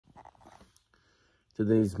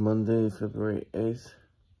Today's Monday, February 8th,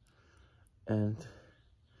 and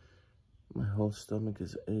my whole stomach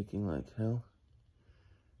is aching like hell.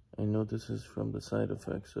 I know this is from the side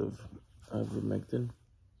effects of ivermectin,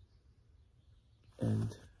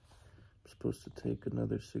 and I'm supposed to take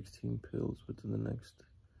another 16 pills within the next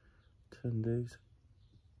 10 days.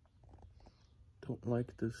 Don't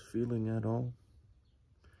like this feeling at all.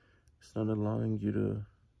 It's not allowing you to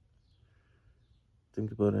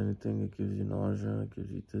think about anything. It gives you nausea, it gives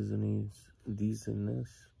you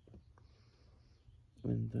dizziness,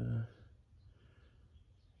 and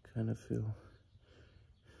kind of feel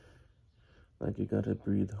like you gotta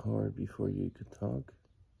breathe hard before you could talk.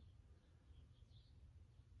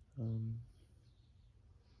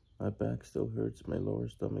 My back still hurts, my lower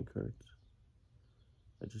stomach hurts.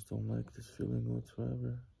 I just don't like this feeling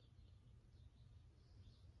whatsoever.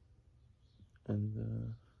 And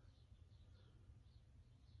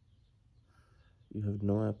you have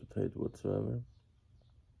no appetite whatsoever.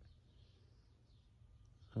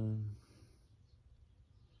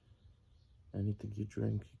 Anything you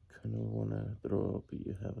drink, you kind of want to throw up, but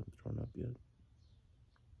you haven't thrown up yet.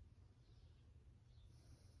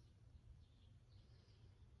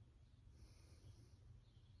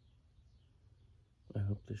 I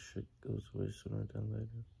hope this shit goes away sooner than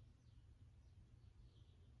later.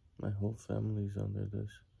 My whole family's under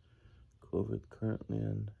this COVID currently,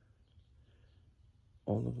 and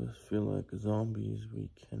all of us feel like zombies. We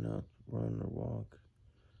cannot run or walk.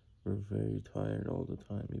 We're very tired all the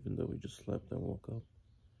time, even though we just slept and woke up.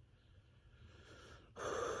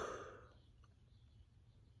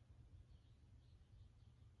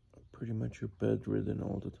 Pretty much you're bedridden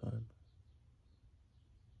all the time.